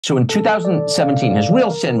So in 2017, his real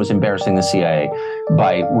sin was embarrassing the CIA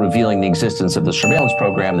by revealing the existence of the surveillance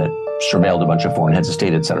program that surveilled a bunch of foreign heads of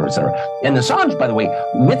state, et cetera, et cetera. And Assange, by the way,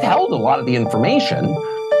 withheld a lot of the information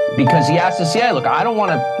because he asked the CIA, look, I don't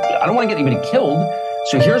want to get anybody killed.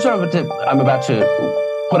 So here's what I'm about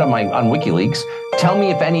to put on WikiLeaks. Tell me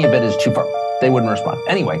if any of it is too far. They wouldn't respond.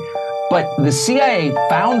 Anyway, but the CIA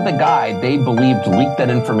found the guy they believed leaked that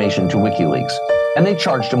information to WikiLeaks, and they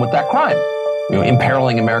charged him with that crime.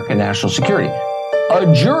 Imperiling American national security. A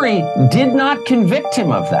jury did not convict him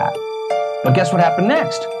of that. But guess what happened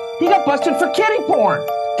next? He got busted for kiddie porn.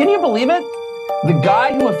 Can you believe it? The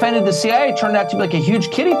guy who offended the CIA turned out to be like a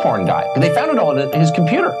huge kiddie porn guy. They found it all in his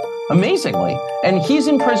computer, amazingly. And he's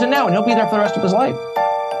in prison now, and he'll be there for the rest of his life.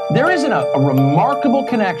 There is a remarkable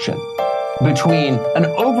connection between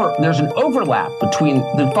there's an overlap between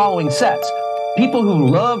the following sets. People who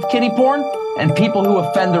love kiddie porn and people who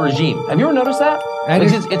offend the regime. Have you ever noticed that?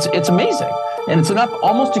 It's amazing. And it's enough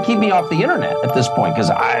almost to keep me off the internet at this point. Because,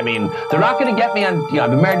 they're not going to get me on,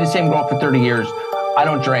 I've been married to the same girl for 30 years. I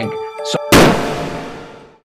don't drink.